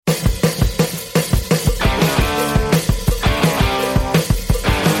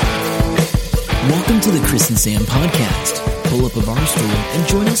to the Chris and Sam podcast. Pull up a bar stool and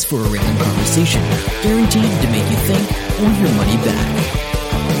join us for a random conversation, guaranteed to make you think or your money back.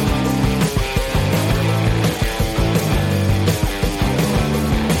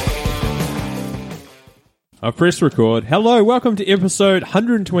 I've pressed record. Hello, welcome to episode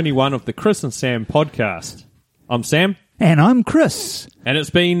 121 of the Chris and Sam podcast. I'm Sam. And I'm Chris. And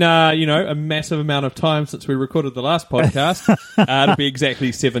it's been, a massive amount of time since we recorded the last podcast. It'll be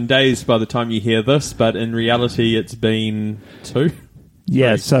exactly 7 days by the time you hear this, but in reality it's been 2.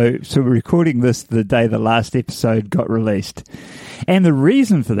 Yeah, so we're recording this the day the last episode got released. And the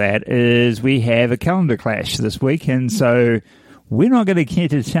reason for that is we have a calendar clash this week, and so we're not going to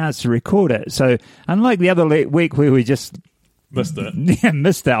get a chance to record it. So unlike the other week where we just missed it. Yeah,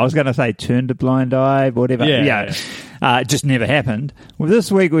 missed it. I was going to say turned a blind eye, whatever. Yeah. It just never happened. Well,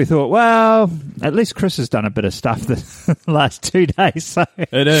 this week we thought, well, at least Chris has done a bit of stuff the last 2 days. So.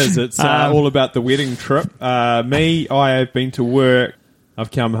 It is. It's all about the wedding trip. I have been to work. I've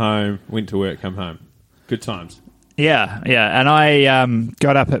come home, went to work, come home. Good times. Yeah, and I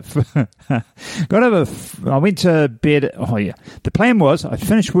got up at I went to bed. Oh yeah, the plan was I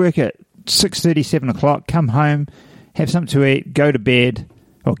finished work at 6:30, 7 o'clock, come home, have something to eat, go to bed,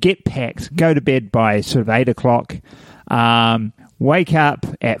 or get packed, go to bed by sort of 8 o'clock, wake up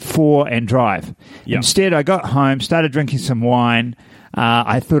at 4 and drive. Yep. Instead, I got home, started drinking some wine.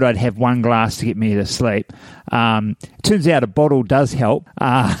 I thought I'd have one glass to get me to sleep. Turns out a bottle does help.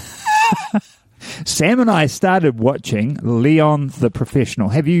 Sam and I started watching Leon the Professional.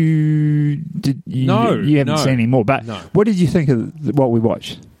 Have you? No, you haven't seen any more. But what did you think of what we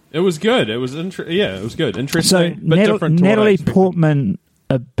watched? It was good. It was it was good. Interesting, so but different. To Natalie Portman,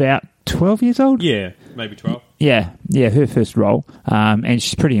 about 12 years old. Yeah, maybe 12. Yeah, her first role, and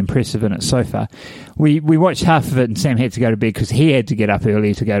she's pretty impressive in it so far. We watched half of it, and Sam had to go to bed because he had to get up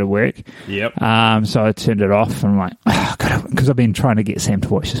early to go to work. Yep. So I turned it off, and I'm like, because I've been trying to get Sam to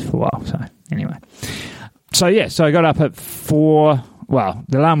watch this for a while. So anyway, so I got up at 4. Well,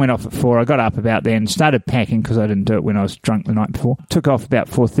 the alarm went off at 4. I got up about then, started packing because I didn't do it when I was drunk the night before. Took off about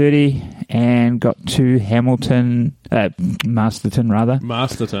 4:30 and got to Masterton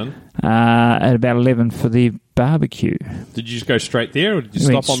at about 11 for the barbecue. Did you just go straight there, or did you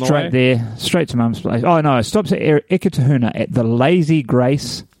stop on the way? Straight there, straight to Mum's place. Oh no, I stopped at Ekatahuna at the Lazy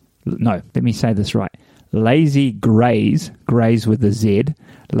Grace. No, let me say this right. Lazy Grays with a Z.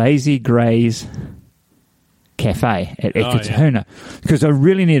 Lazy Grays Cafe at Ekatahuna because I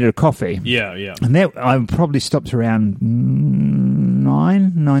really needed a coffee. Yeah. And that I probably stopped around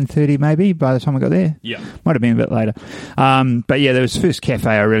 9:30 maybe by the time I got there. Yeah. Might have been a bit later. But yeah, there was the first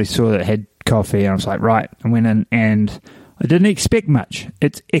cafe I really saw that had coffee, and I was like, right. I went in and I didn't expect much.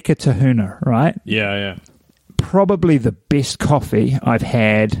 It's Ekatahuna, right? Yeah. Probably the best coffee I've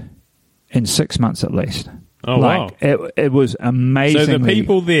had in 6 months at least. Oh, wow. It was amazing. So the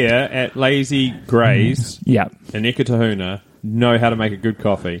people there at Lazy Grays in Ekatahuna know how to make a good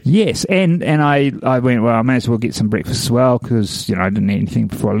coffee. Yes, and I went, well, I may as well get some breakfast as well because, I didn't eat anything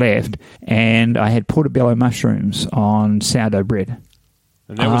before I left. And I had portobello mushrooms on sourdough bread.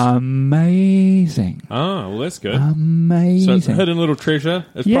 And that was amazing. Oh, well, that's good. Amazing. So it's a hidden little treasure.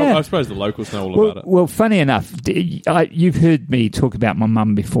 I suppose the locals know all about it. Well, funny enough, you've heard me talk about my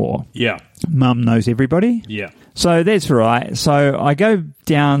mum before. Yeah. Mum knows everybody. Yeah. So that's right. So I go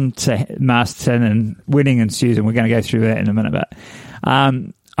down to Masterton and wedding ensues, and we're going to go through that in a minute. But I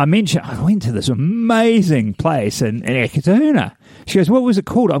mentioned I went to this amazing place in Ekatahuna. She goes, what was it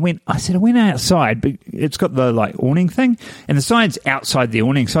called? I went outside, but it's got the awning thing, and the sign's outside the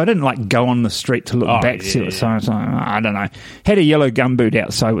awning, so I didn't go on the street to look back to see what the sign was. I don't know. Had a yellow gumboot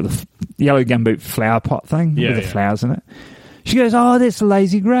outside with a yellow gumboot flower pot thing with the flowers in it. She goes, oh, that's the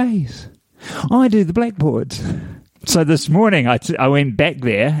Lazy Grays. I do the blackboards. So this morning I went back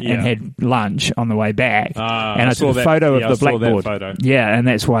there and had lunch on the way back, and I took a photo of the blackboard. Yeah, and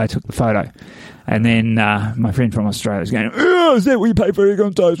that's why I took the photo. And then my friend from Australia was going, oh, is that what you pay for your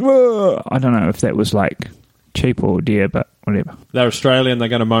contos? Whoa. I don't know if that was cheap or dear, but whatever. They're Australian, they're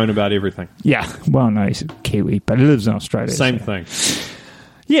going to moan about everything. Yeah, well, no, he's a Kiwi, but he lives in Australia. Same thing.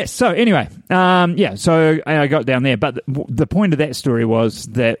 Yes, so anyway, so I got down there, but the point of that story was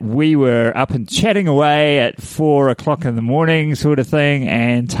that we were up and chatting away at 4 o'clock in the morning sort of thing,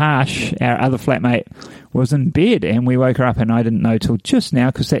 and Tash, our other flatmate, was in bed, and we woke her up, and I didn't know till just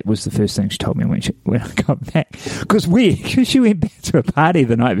now, because that was the first thing she told me when I got back, because she went back to a party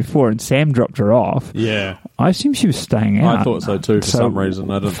the night before, and Sam dropped her off. Yeah. I assume she was staying out. I thought so too, for some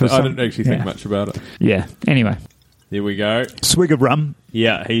reason. I didn't actually think much about it. Yeah, anyway. There we go. Swig of rum.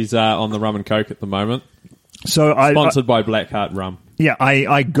 Yeah, he's on the rum and coke at the moment. So Sponsored by Blackheart Rum. Yeah,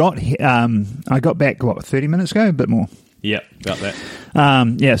 I got back, 30 minutes ago? A bit more. Yeah, about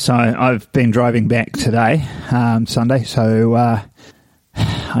that. So I've been driving back today, Sunday, so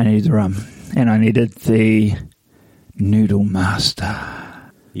I needed the rum. And I needed the Noodle Master.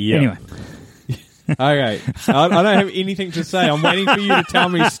 Yeah. Anyway. Okay. I don't have anything to say. I'm waiting for you to tell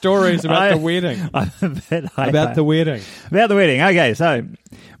me stories about the wedding. About the wedding. About the wedding. Okay, so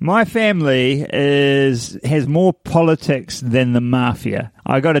my family has more politics than the mafia.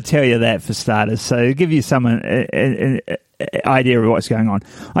 I got to tell you that for starters. So to give you some an idea of what's going on,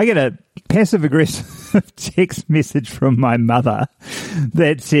 I get a passive-aggressive text message from my mother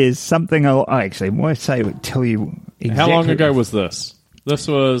that says something. Tell you exactly. How long ago was this? This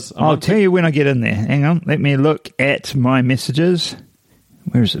was... I'll tell you when I get in there. Hang on. Let me look at my messages.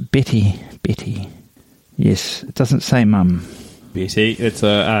 Where is it? Betty. Yes, it doesn't say Mum. Betty. It's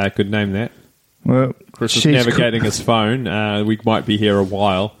a good name, that. Well, Chris is navigating his phone. We might be here a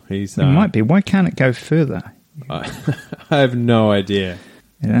while. It might be. Why can't it go further? I have no idea.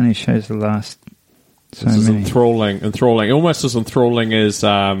 It only shows the last so this many. Is enthralling. Almost as enthralling as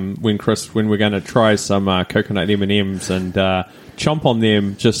when we're going to try some coconut M&Ms and chomp on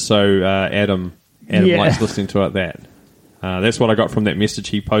them just so Adam likes listening to it. That's what I got from that message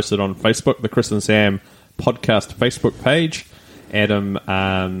he posted on Facebook, the Chris and Sam podcast Facebook page. Adam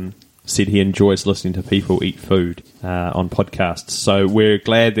said he enjoys listening to people eat food on podcasts. So we're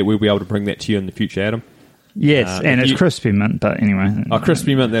glad that we'll be able to bring that to you in the future, Adam. Yes, and it's crispy mint, but anyway. Oh,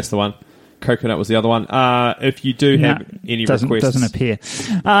 crispy mint, that's the one. Coconut was the other one. If you do have any requests... doesn't appear.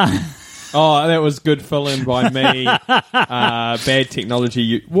 Oh, that was good fill-in by me. Bad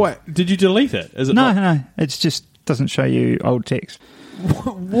technology. What? Did you delete it? Is it No. It just doesn't show you old text.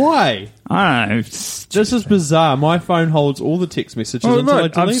 Why? I don't know. This is bizarre. My phone holds all the text messages until I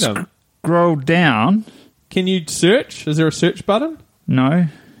delete them. Scroll down. Can you search? Is there a search button? No.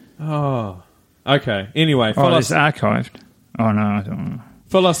 Oh. Okay. Anyway, fill us... it's archived. Oh, no, I don't know.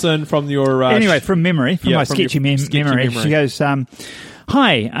 Fill us in from your... anyway, from memory, my sketchy memory, she goes,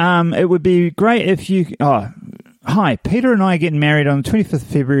 hi, it would be great if you... hi, Peter and I are getting married on the 25th of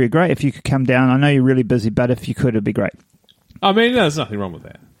February. Great if you could come down. I know you're really busy, but if you could, it'd be great. I mean, there's nothing wrong with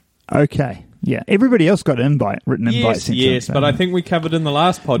that. Okay, yeah. Everybody else got an written invite. Yes, but I think we covered in the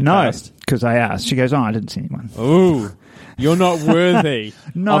last podcast. No, because I asked. She goes, I didn't see anyone. Ooh, you're not worthy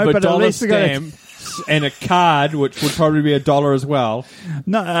no, of but a dollar at least stamp and a card, which would probably be $1 as well.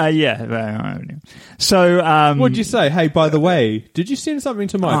 No, yeah. So, what'd you say? Hey, by the way, did you send something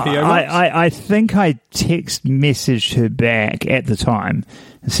to my PO box? I think I text messaged her back at the time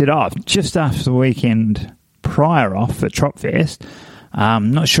and said, just after the weekend prior off at Tropfest,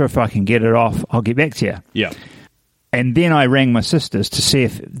 not sure if I can get it off. I'll get back to you. Yeah. And then I rang my sisters to see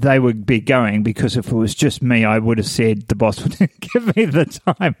if they would be going, because if it was just me, I would have said the boss would give me the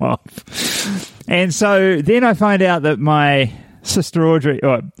time off. And so then I find out that my sister Audrey,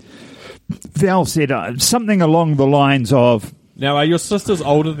 Val, said something along the lines of... Now, are your sisters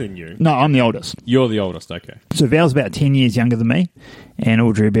older than you? No, I'm the oldest. You're the oldest, okay. So Val's about 10 years younger than me, and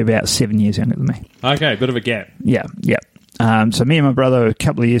Audrey will be about 7 years younger than me. Okay, bit of a gap. Yeah. So me and my brother are a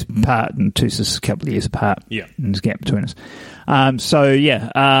couple of years apart, and two sisters a couple of years apart. Yeah. And there's a gap between us.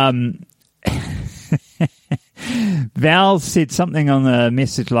 Val said something on the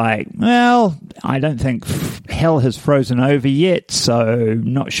message like, well, I don't think hell has frozen over yet, so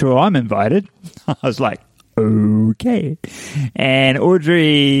not sure I'm invited. I was like, okay. And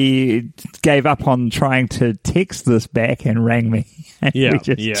Audrey gave up on trying to text this back and rang me. And yeah, we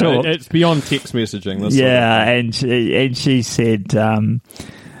just talked. It's beyond text messaging. This yeah, sort of and she said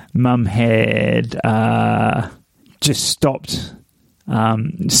Mum had just stopped,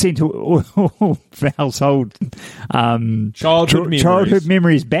 sent all Val's old childhood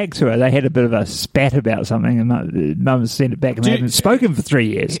memories back to her. They had a bit of a spat about something, and Mum sent it back, and they haven't spoken for 3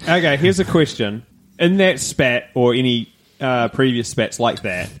 years. Okay, here's a question. In that spat, or any previous spats like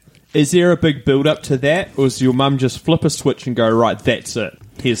that, is there a big build-up to that, or does your mum just flip a switch and go, right, that's it,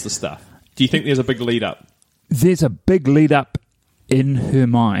 here's the stuff? Do you think there's a big lead-up? There's a big lead-up in her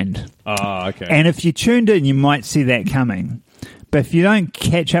mind. Oh, okay. And if you tuned in, you might see that coming. But if you don't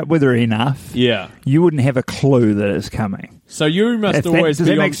catch up with her enough, you wouldn't have a clue that it's coming. So you must always be does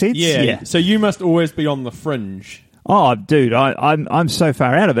that make sense? Yeah. So you must always be on the fringe. Oh, dude, I'm so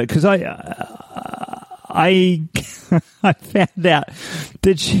far out of it, because I found out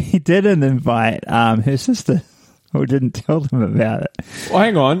that she didn't invite her sister, or didn't tell them about it. Well,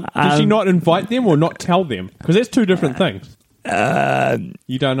 hang on. Did she not invite them or not tell them? Because that's two different things.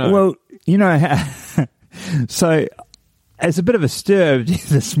 You don't know. Well, you know how... So it's a bit of a stir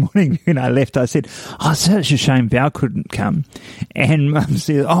this morning when I left. I said, "Oh, it's such a shame Val couldn't come." And Mum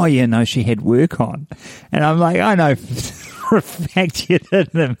said, "Oh, yeah, no, she had work on." And I'm like, "I know for a fact you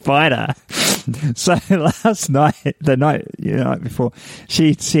didn't invite her." So last night, the night before,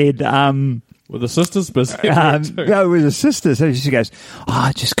 she said, Were the sisters busy? no, with the sister. So she goes, "Oh,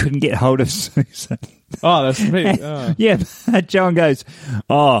 I just couldn't get hold of Susan." Oh, that's me. Oh. Yeah, John goes,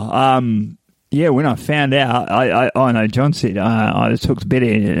 yeah, when I found out, I know John said, I talked to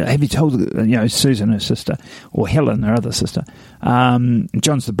Betty, have you told, Susan, her sister, or Helen, her other sister?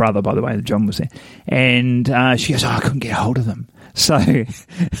 John's the brother, by the way, John was there. And she goes, I couldn't get hold of them. So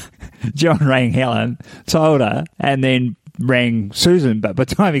John rang Helen, told her, and then rang Susan, but by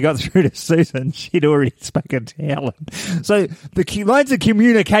the time he got through to Susan, she'd already spoken to Helen. So the lines of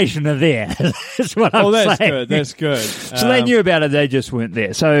communication are there. That's what I'm saying. Good. That's good. So they knew about it, they just weren't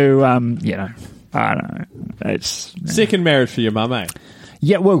there. So, I don't know. It's second marriage for your mum, eh?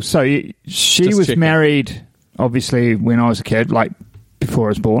 Yeah, well, so she Just was checking. married, obviously, when I was a kid, like before I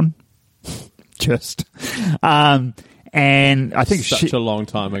was born. And I think Such a long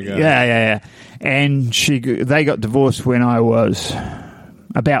time ago. Yeah. And they got divorced when I was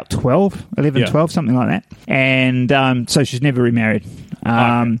about 12, something like that. And so she's never remarried.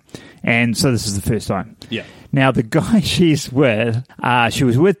 And so this is the first time. Yeah. Now, the guy she's with, she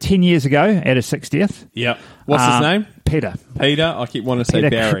was with 10 years ago at her 60th. Yep. What's his name? Peter. Peter? I keep wanting to say Peter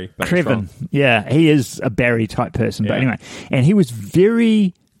Barry. But it's Creven. wrong. Yeah, he is a Barry type person. But Yeah. anyway, and he was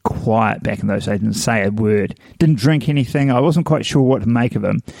very quiet back in those days, didn't say a word, didn't drink anything. I wasn't quite sure what to make of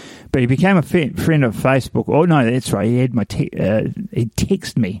him, but he became a friend of Facebook. Oh no, that's right. He had he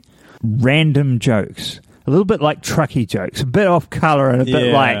texted me random jokes, a little bit like trucky jokes, a bit off color and a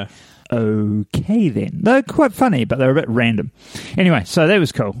bit like, okay then. They're quite funny, but they're a bit random. Anyway, so that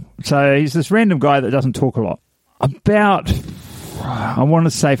was cool. So he's this random guy that doesn't talk a lot. About, I want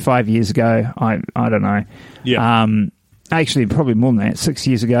to say 5 years ago, I don't know. Yeah. Actually, probably more than that. 6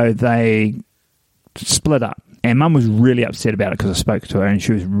 years ago, they split up. And Mum was really upset about it because I spoke to her and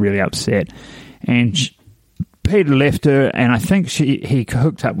she was really upset. And Peter left her, and I think he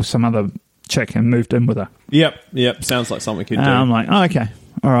hooked up with some other chick and moved in with her. Yep. Sounds like something he'd do. I'm like, oh, okay,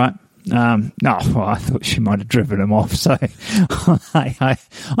 all right. No, well, I thought she might have driven him off, so I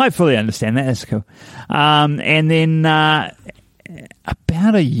fully understand that. That's cool. And then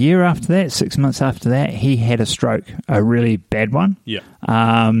about a year after that, 6 months after that, he had a stroke, a really bad one. Yeah.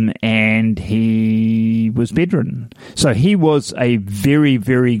 And he was bedridden. So he was a very,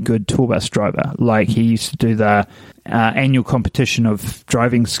 very good tour bus driver. Like, he used to do the annual competition of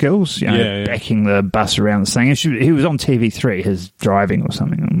driving skills, backing the bus around the thing. He was on TV3, his driving or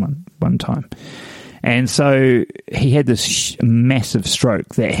something on one time. And so he had this massive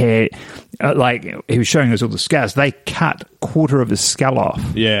stroke that had, he was showing us all the scars. They cut a quarter of his skull off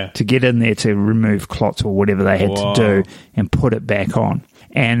to get in there to remove clots or whatever they had to do and put it back on.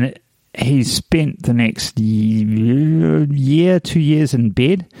 And he spent the next 2 years in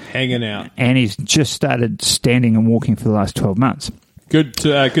bed. Hanging out. And he's just started standing and walking for the last 12 months. Good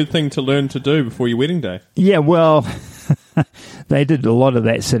thing to learn to do before your wedding day. Yeah, well, they did a lot of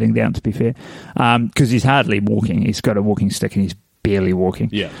that sitting down, to be fair, because he's hardly walking. He's got a walking stick and he's barely walking.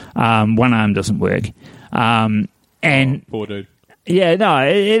 Yeah. One arm doesn't work. And poor dude. Yeah, no,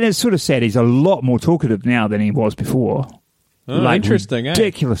 it's sort of sad. He's a lot more talkative now than he was before. Oh, interesting,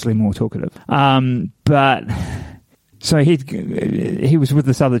 ridiculously more talkative. But so he was with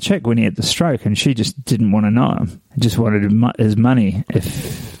this other chick when he had the stroke, and she just didn't want to know him. Just wanted his money.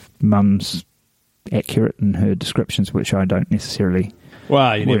 If Mum's accurate in her descriptions, which I don't necessarily.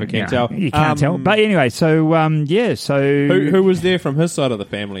 Well, you never can tell. You can't tell. But anyway, so who was there from his side of the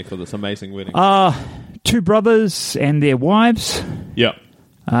family for this amazing wedding? 2 brothers and their wives. Yep.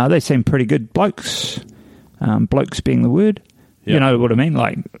 They seem pretty good blokes. Blokes being the word. Yep. You know what I mean?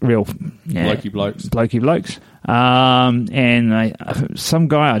 Like real blokey blokes. Blokey blokes. And some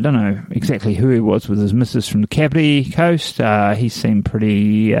guy, I don't know exactly who he was, with his missus from the Kapiti Coast. He seemed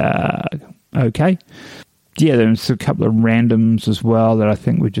pretty okay. Yeah, there was a couple of randoms as well that I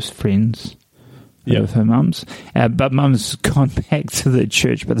think were just friends with her mums. But Mum's gone back to the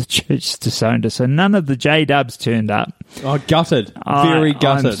church, but the church disowned her. So none of the J-dubs turned up. Oh, gutted. Very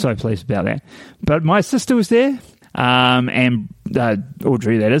gutted. I'm so pleased about that. But my sister was there, and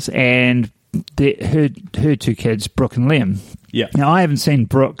Audrey, that is, and her 2 kids, Brooke and Liam. Yeah. Now, I haven't seen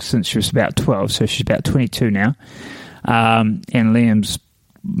Brooke since she was about 12, so she's about 22 now. And Liam's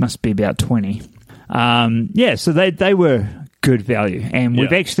must be about 20. So they were good value. And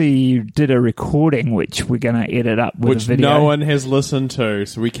we've actually did a recording, which we're going to edit up with a video. Which no one has listened to,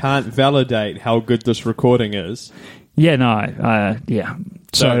 so we can't validate how good this recording is. Yeah, no, yeah.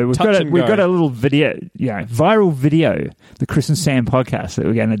 So we've got a little video, viral video, the Chris and Sam podcast that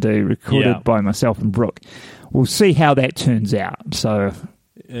we're going to do, recorded by myself and Brooke. We'll see how that turns out. So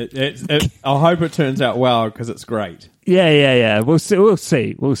I hope it turns out well because it's great. Yeah. We'll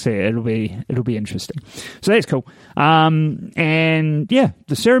see. It'll be interesting. So that's cool. And yeah,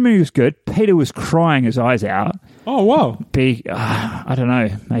 the ceremony was good. Peter was crying his eyes out. Oh wow! I don't know,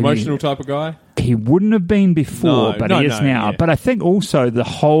 maybe emotional type of guy. He wouldn't have been before, but he is now. Yeah. But I think also the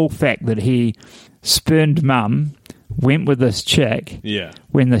whole fact that he spurned Mum, went with this chick. Yeah.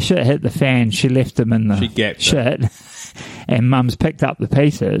 When the shit hit the fan, she left him in the shit, and Mum's picked up the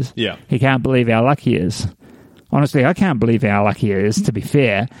pieces. Yeah. He can't believe how lucky he is. Honestly, I can't believe how lucky he is, to be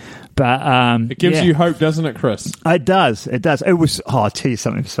fair. But it gives you hope, doesn't it, Chris? It does. It was. Oh, I'll tell you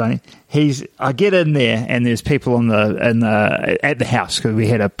something funny. I get in there and there's people at the house because we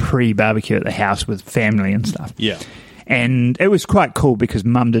had a pre-barbecue at the house with family and stuff. Yeah. And it was quite cool because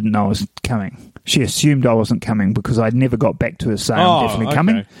Mum didn't know I was coming. She assumed I wasn't coming because I'd never got back to her saying I'm definitely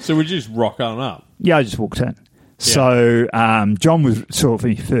coming. So we just rock on up. Yeah, I just walked in. So John saw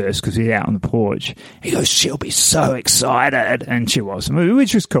me first because he was out on the porch. He goes, "She'll be so excited," and she was,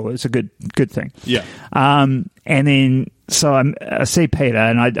 which was cool. It's a good thing. Yeah. And then so I see Peter,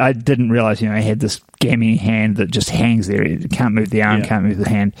 and I didn't realize he had this gammy hand that just hangs there. He can't move the arm, can't move the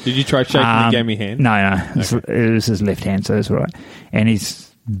hand. Did you try shaking the gammy hand? No. It was his left hand, so it's all right. And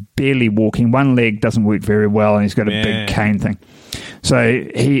he's barely walking. One leg doesn't work very well, and he's got a big cane thing. So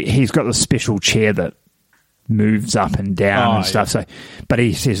he's got this special chair that moves up and down and stuff. So, but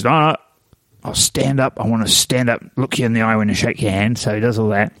he says, "No, I'll stand up. I want to stand up, look you in the eye when you shake your hand." So he does all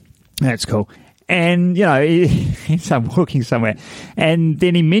that. That's cool. And, he's walking somewhere. And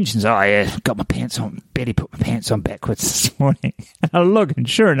then he mentions, "Oh, yeah, got my pants on. Betty put my pants on backwards this morning." And I look, and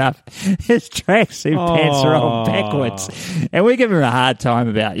sure enough, his tracksuit pants are on backwards. And we give him a hard time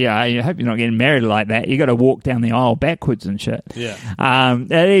about, I hope you're not getting married like that. You got to walk down the aisle backwards and shit. Yeah. And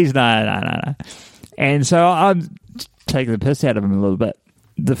he's, no. And so I'm taking the piss out of him a little bit.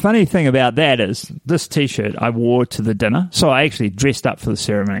 The funny thing about that is this T-shirt I wore to the dinner. So I actually dressed up for the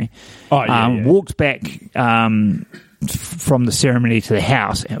ceremony. Walked back from the ceremony to the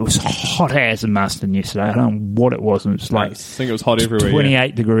house. And it was hot as a mustard yesterday. I don't know what it was. It was like, I think it was hot everywhere.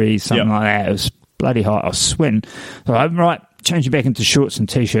 28 degrees, something like that. It was bloody hot. I was sweating. So I'm changing back into shorts and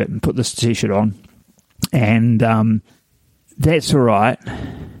T-shirt and put this T-shirt on. And that's all right.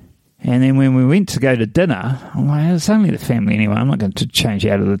 And then when we went to go to dinner, I'm like, it's only the family anyway. I'm not going to change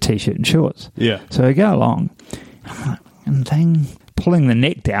out of the T-shirt and shorts. Yeah. So I go along. I'm like, pulling the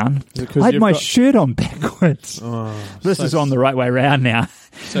neck down. I had my shirt on backwards. This is on the right way around now.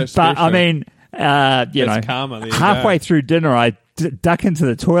 So special. But, I mean, karma, halfway through dinner, I duck into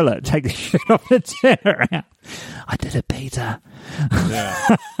the toilet, take the shirt off and turn around. I did it, Peter.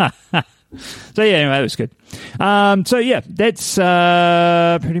 Yeah. So, anyway, it was good. That's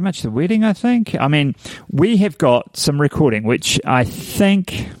pretty much the wedding, I think. I mean, we have got some recording, which I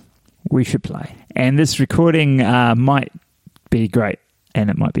think we should play. And this recording might be great, and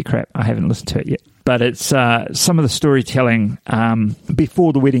it might be crap. I haven't listened to it yet. But it's some of the storytelling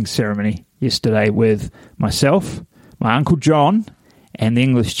before the wedding ceremony yesterday with myself, my Uncle John, and the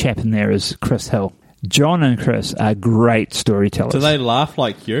English chap in there is Chris Hill. John and Chris are great storytellers. Do they laugh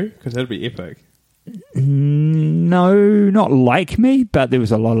like you? Because that'd be epic. No, not like me, but there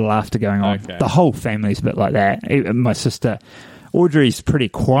was a lot of laughter going on. Okay. The whole family's a bit like that. My sister, Audrey's pretty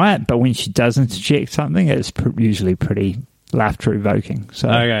quiet, but when she does interject something, it's usually pretty laughter-evoking. So,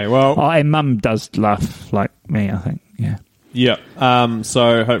 okay, well... and Mum does laugh like me, I think, yeah. Yeah,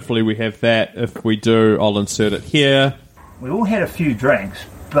 so hopefully we have that. If we do, I'll insert it here. We all had a few drinks,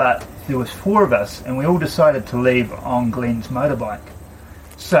 but there was 4 of us, and we all decided to leave on Glenn's motorbike.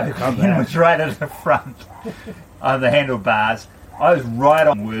 So Glenn was right at the front on the handlebars. I was right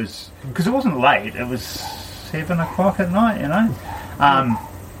on because it wasn't late. It was 7 o'clock at night,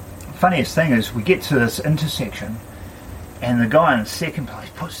 Funniest thing is we get to this intersection, and the guy in the second place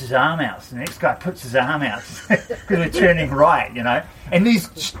puts his arm out. The next guy puts his arm out because we're turning right, And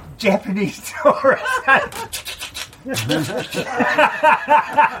these Japanese tourists...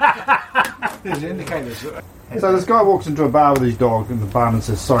 There's indicators. So this guy walks into a bar with his dog, and the barman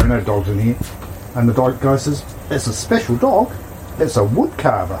says, "Sorry, no dogs in here." And the dog guy says, "It's a special dog. It's a wood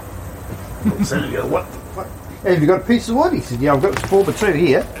carver." So you go, what? Have you got a piece of wood? He said, "Yeah, I've got 4x2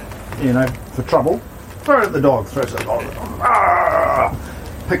 here, for trouble." Throw it at the dog. Throws it at the dog.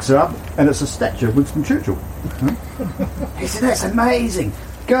 Picks it up, and it's a statue of Winston Churchill. He said, "That's amazing.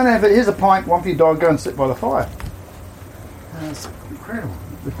 Go and have it. Here's a pint, one for your dog. Go and sit by the fire." That's incredible.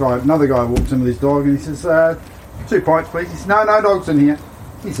 Another guy walks in with his dog, and he says, 2 pints, please. He said, no dogs in here.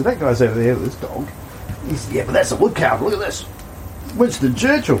 He said, that guy's over there with this dog. He said, yeah, but that's a woodcarver. Look at this. Winston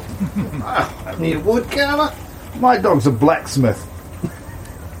Churchill. Oh, I need a woodcarver. My dog's a blacksmith.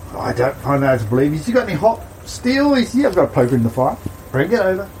 I don't find out to believe. He said, you got any hot steel? He said, yeah, I've got a poker in the fire. Bring it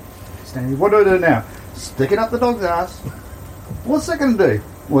over. Stanley, what do I do now? Stick it up the dog's ass. What's that going to do?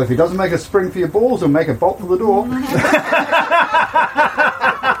 Well, if he doesn't make a spring for your balls, he'll make a bolt for the door.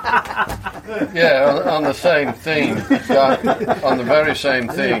 Yeah, on the same theme. On the very same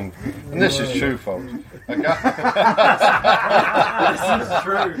theme. And this is true, folks. This is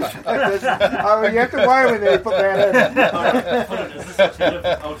true. Oh, you have to worry when they put that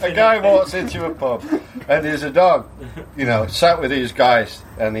in. A guy walks into a pub and there's a dog, sat with these guys,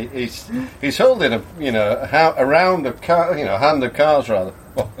 and he's holding a hand of cards rather.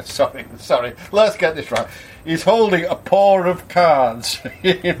 Oh, sorry. Let's get this right. He's holding a paw of cards.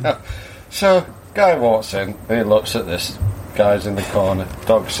 So guy walks in and he looks at this. Guy's in the corner.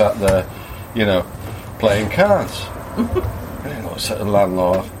 Dog sat there, playing cards. And he looks at the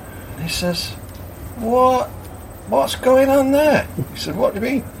landlord and he says, What's going on there? He said, what do you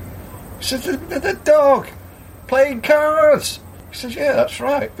mean? He said, the dog playing cards. He says, yeah, that's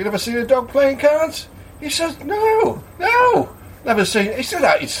right. Have you never seen a dog playing cards? He says, no, never seen it. He said,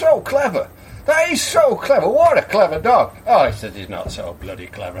 that is so clever. That is so clever. What a clever dog. Oh, he said, he's not so bloody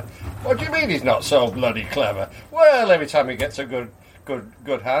clever. What do you mean he's not so bloody clever? Well, every time he gets a good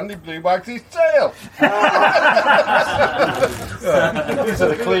hand, he blue wags his tail. These are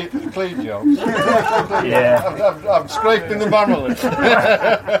the clean jokes. Yeah. I'm scraping the marmalade.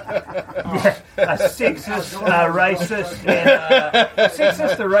 Sexist,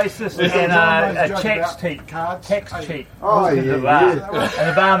 racist, and a tax cheat. Oh, yeah. And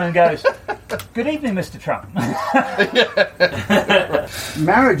the barman goes, good evening, Mr. Trump.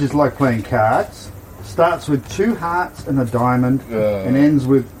 Marriage is like playing cards. Starts with 2 hearts and a diamond and ends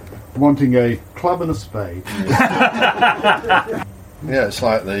with wanting a club and a spade. Yeah, it's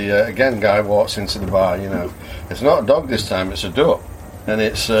like the guy walks into the bar. It's not a dog this time; it's a duck, and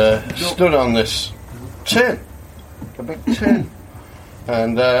it's stood on this tin, a big tin,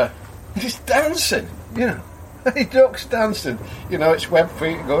 and it's dancing. The duck's dancing. Its web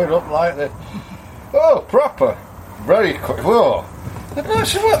feet going up like this. Oh, proper, very quick. Whoa. I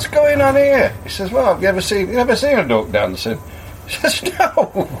said, what's going on here? He says, well, have you ever seen a duck dancing? He says, no.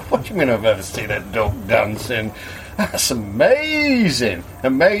 What do you mean I've ever seen a duck dancing? That's amazing.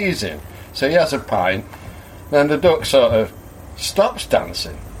 So he has a pint, then the duck sort of stops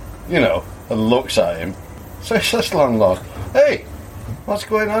dancing, and looks at him. So he says, landlord, hey, what's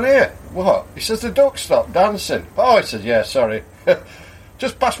going on here? What? He says, the duck stopped dancing. Oh, he says, yeah, sorry.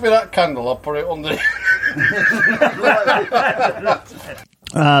 Just pass me that candle, I'll put it under.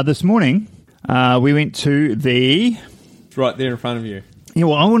 This morning, we went to the... It's right there in front of you. Yeah,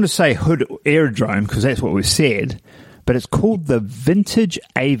 well, I want to say Hood Aerodrome because that's what we said, but it's called the Vintage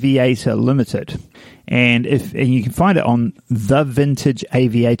Aviator Limited. And you can find it on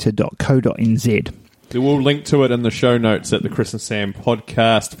thevintageaviator.co.nz. We'll link to it in the show notes at the Chris and Sam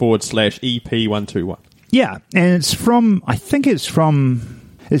podcast /EP121. Yeah, and it's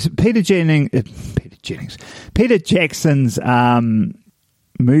Peter Jackson's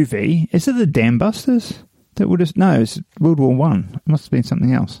movie. Is it the Dam Busters? No, it's World War One. It must have been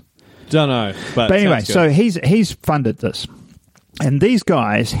something else. Don't know, but anyway, so he's funded this, and these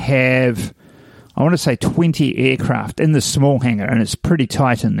guys have, I want to say, 20 aircraft in the small hangar, and it's pretty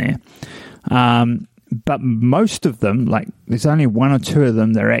tight in there. But most of them, there's only 1 or 2 of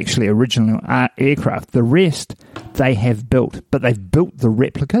them that are actually original aircraft. The rest they have built, but they've built the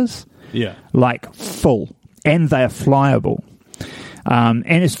replicas, full, and they are flyable. And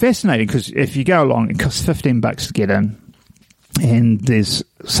it's fascinating because if you go along, it costs $15 to get in, and there's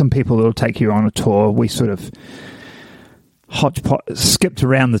some people that will take you on a tour. We sort of skipped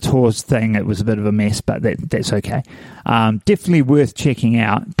around the tours thing. It was a bit of a mess, but that's okay. Definitely worth checking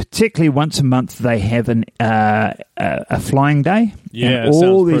out. Particularly once a month, they have a flying day. Yeah, and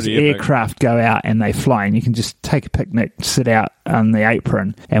all these aircraft go out and they fly, and you can just take a picnic, sit out on the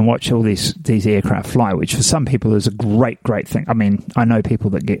apron, and watch all these aircraft fly. Which for some people is a great thing. I mean, I know people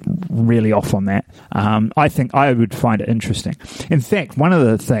that get really off on that. I think I would find it interesting. In fact, one of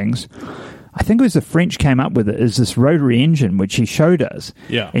the things, I think it was the French came up with it, is this rotary engine, which he showed us.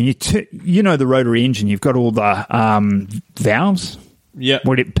 Yeah. And the rotary engine, you've got all the valves. Yeah.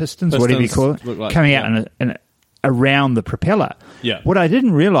 Pistons, whatever you call it, coming out and around the propeller. Yeah. What I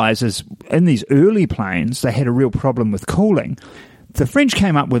didn't realize is in these early planes, they had a real problem with cooling. The French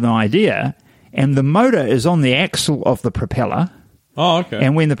came up with an idea, and the motor is on the axle of the propeller. Oh, okay.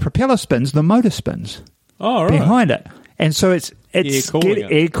 And when the propeller spins, the motor spins. Oh, right. behind it. And so it's air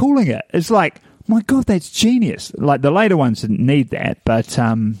cooling it. It's like, my God, that's genius. Like the later ones didn't need that, but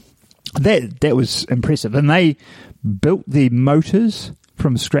that was impressive. And they built the motors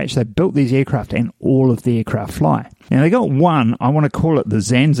from scratch. They built these aircraft, and all of the aircraft fly. Now, they got one, I want to call it the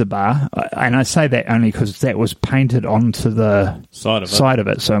Zanzibar, and I say that only because that was painted onto the side of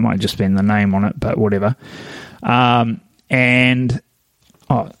it, so it might just been the name on it, but whatever. It's on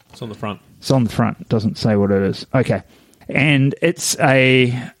the front. It's on the front. It doesn't say what it is. Okay. And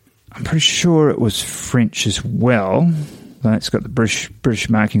I'm pretty sure it was French as well. It's got the British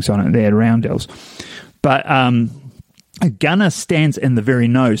markings on it there, roundels. But a gunner stands in the very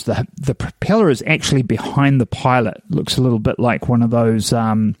nose. The propeller is actually behind the pilot. Looks a little bit like one of those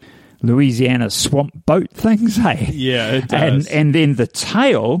Louisiana swamp boat things, hey? Yeah, it does. And then the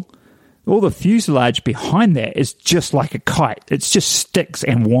tail, all the fuselage behind that is just like a kite. It's just sticks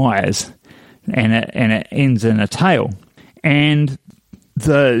and wires, and it ends in a tail. And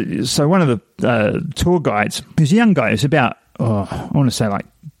so one of the tour guides, he's a young guy, he's about, I want to say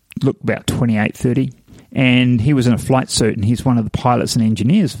about 28, 30. And he was in a flight suit, and he's one of the pilots and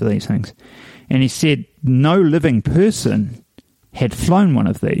engineers for these things. And he said no living person had flown one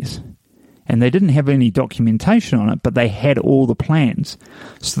of these. And they didn't have any documentation on it, but they had all the plans.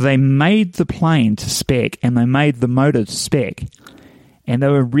 So they made the plane to spec, and they made the motor to spec. And they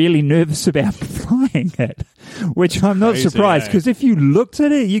were really nervous about flying it, which I'm not surprised, because if you looked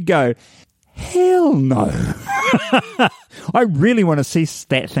at it, you go, hell no. I really want to see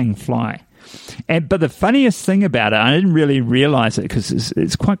that thing fly. But the funniest thing about it, I didn't really realize it because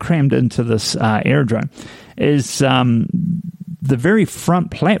it's quite crammed into this aerodrome, is the very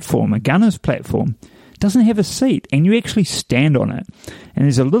front platform, a gunner's platform, doesn't have a seat, and you actually stand on it. And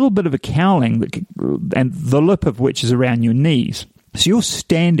there's a little bit of a cowling, and the lip of which is around your knees. So you're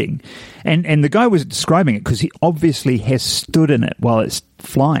standing, and the guy was describing it because he obviously has stood in it while it's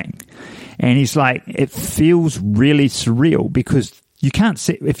flying. And he's like, it feels really surreal because you can't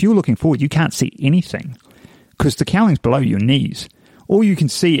see, if you're looking forward, you can't see anything because the cowling's below your knees. All you can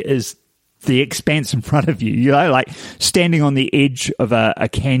see is the expanse in front of you, you know, like standing on the edge of a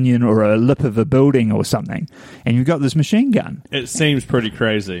canyon or a lip of a building or something, and you've got this machine gun. It seems pretty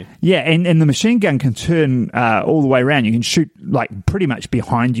crazy. Yeah, and the machine gun can turn all the way around. You can shoot like pretty much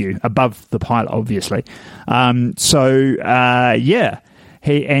behind you, above the pilot, obviously.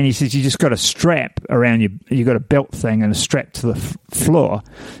 He says you just got a strap around you got a belt thing and a strap to the floor.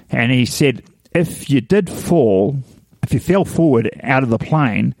 And he said if you fell forward out of the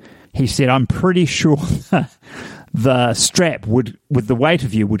plane, he said, I'm pretty sure the strap would, with the weight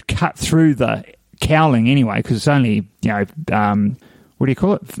of you, would cut through the cowling anyway, because it's only, what do you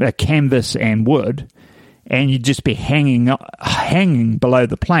call it? Canvas and wood. And you'd just be hanging below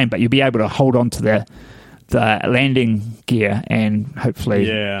the plane, but you'd be able to hold on to the landing gear and hopefully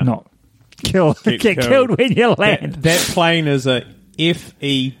not get killed when you land. That plane is a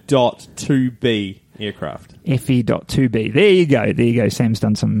FE.2B aircraft. FE.2B. There you go. Sam's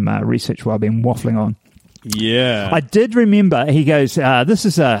done some research while I've been waffling on. Yeah. I did remember, he goes, this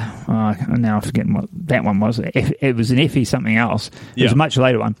is now I'm forgetting what that one was. It was an FE something else. It was a much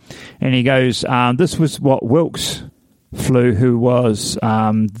later one. And he goes, this was what Wilkes flew, who was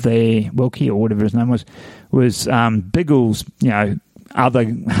Wilkie or whatever his name was Biggles,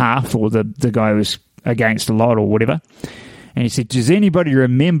 other half, or the guy who was against a lot or whatever. And he said, does anybody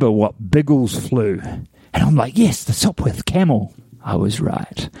remember what Biggles flew? And I'm like, yes, the Sopwith Camel. I was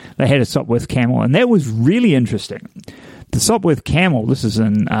right. They had a Sopwith Camel, and that was really interesting. The Sopwith Camel, this is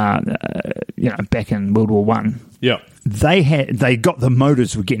in, back in World War I. Yeah. They got the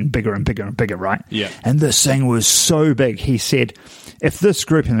motors were getting bigger and bigger and bigger, right? Yeah. And this thing was so big. He said, if this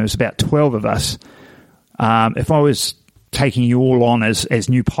group, and there was about 12 of us, if I was taking you all on as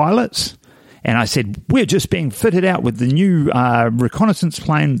new pilots, and I said, we're just being fitted out with the new reconnaissance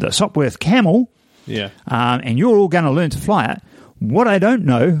plane, the Sopwith Camel, and you're all going to learn to fly it. What I don't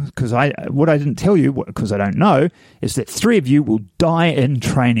know, what I didn't tell you, because I don't know, is that 3 of you will die in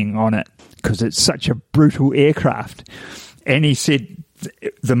training on it because it's such a brutal aircraft. And he said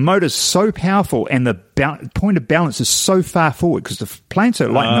the motor's so powerful and the point of balance is so far forward because the plane's so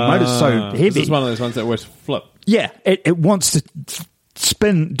light and the motor's so heavy. This is one of those ones that always flip. Yeah, it wants to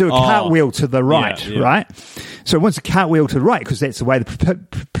spin, do a cartwheel to the right, right? So it wants a cartwheel to the right because that's the way the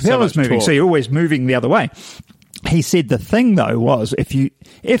propeller's moving. Torque. So you're always moving the other way. He said the thing, though, was if you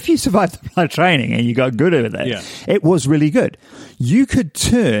survived the flight training and you got good at it, it was really good. You could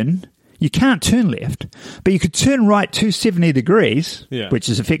turn, you can't turn left, but you could turn right 270 degrees, which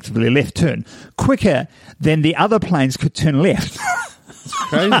is effectively left turn, quicker than the other planes could turn left.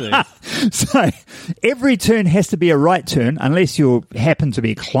 Crazy. So every turn has to be a right turn unless you happen to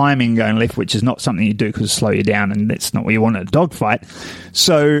be climbing going left, which is not something you do because it'll slow you down, and that's not what you want in a dogfight.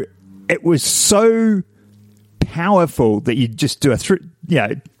 So it was so powerful that you just do a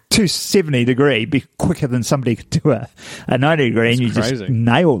 270 degree be quicker than somebody could do a 90 degree, and you just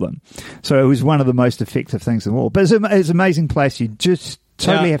nail them. So it was one of the most effective things in the world. But it's an amazing place. You just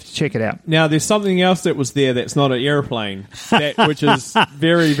totally have to check it out. Now, there's something else that was there that's not an airplane, which is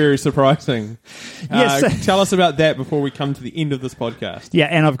very, very surprising. Yes. Tell us about that before we come to the end of this podcast. Yeah,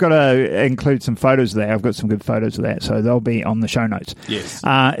 and I've got to include some photos there. I've got some good photos of that, so they'll be on the show notes. Yes.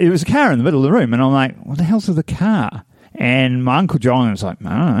 It was a car in the middle of the room, and I'm like, what the hell's with the car? And my Uncle John was like, I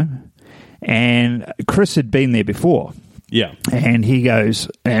don't know. And Chris had been there before. Yeah. And he goes,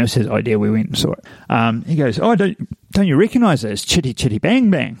 and it was his idea, we went and saw it. He goes, oh, don't you recognise it? It's Chitty Chitty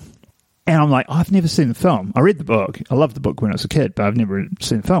Bang Bang. And I'm like, I've never seen the film. I read the book. I loved the book when I was a kid, but I've never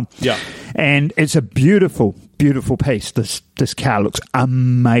seen the film. Yeah. And it's a beautiful, beautiful piece. This car looks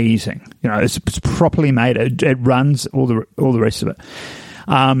amazing. You know, it's properly made. It runs all the rest of it.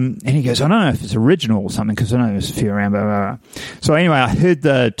 And he goes, I don't know if it's original or something, because I know there's a few around, blah, blah, blah. So anyway, I heard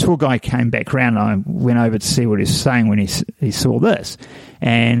the tour guy came back around, and I went over to see what he was saying when he saw this.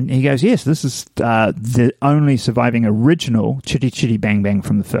 And he goes, yes, this is the only surviving original Chitty Chitty Bang Bang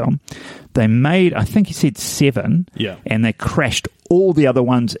from the film. They made, I think he said 7, and they crashed all the other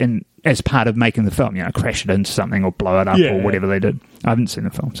ones in as part of making the film. You know, crash it into something or blow it up or whatever they did. I haven't seen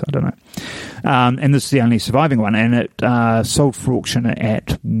the film, so I don't know. And this is the only surviving one, and it sold for auction at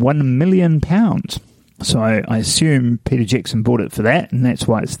 £1 million. So I assume Peter Jackson bought it for that, and that's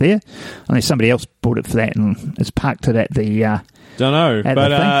why it's there. Unless somebody else bought it for that and has parked it at the... don't know,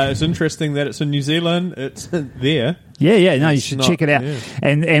 but it's interesting that it's in New Zealand. It's there. Yeah, no, you should check it out. Yeah.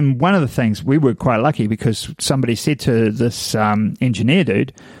 And one of the things, we were quite lucky because somebody said to this engineer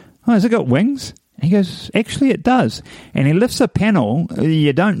dude, oh, has it got wings? And he goes, actually it does. And he lifts a panel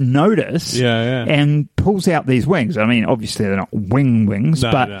you don't notice and pulls out these wings. I mean, obviously they're not wings,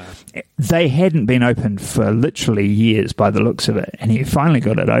 but they hadn't been opened for literally years by the looks of it. And he finally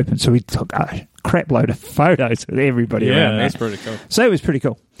got it open. So he took a crap load of photos with everybody around. Yeah, that's pretty cool. So it was pretty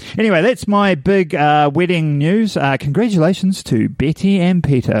cool. Anyway, that's my big wedding news. Congratulations to Betty and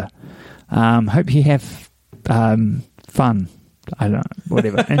Peter. Hope you have fun. I don't know,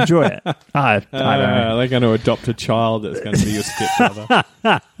 whatever. Enjoy it. I don't know. They're going to adopt a child that's going to be your stepfather.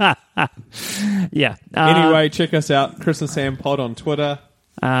 Yeah. Anyway, check us out, Chris and Sam Pod on Twitter.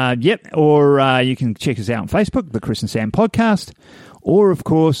 Yep. Or you can check us out on Facebook, the Chris and Sam Podcast. Or, of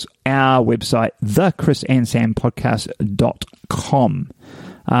course, our website,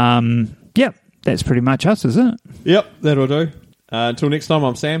 thechrisandsampodcast.com. Yep. That's pretty much us, isn't it? Yep. That'll do. Until next time,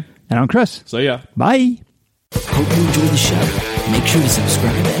 I'm Sam. And I'm Chris. See ya. Bye. Hope you enjoyed the show. Make sure to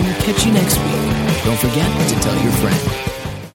subscribe and we'll catch you next week. Don't forget to tell your friend.